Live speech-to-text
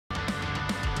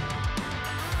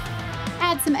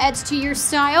add some edge to your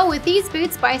style with these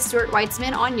boots by Stuart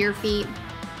Weitzman on your feet.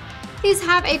 These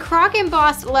have a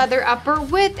croc-embossed leather upper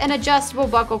with an adjustable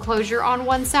buckle closure on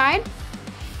one side.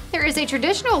 There is a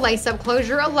traditional lace-up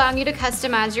closure allowing you to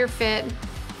customize your fit.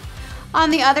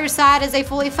 On the other side is a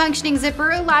fully functioning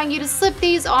zipper allowing you to slip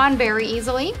these on very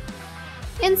easily.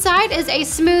 Inside is a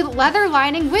smooth leather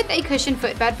lining with a cushioned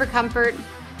footbed for comfort.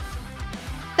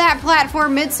 That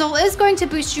platform midsole is going to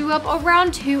boost you up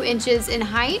around 2 inches in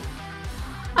height.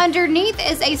 Underneath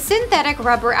is a synthetic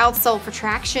rubber outsole for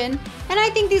traction, and I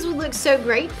think these would look so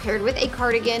great paired with a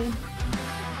cardigan.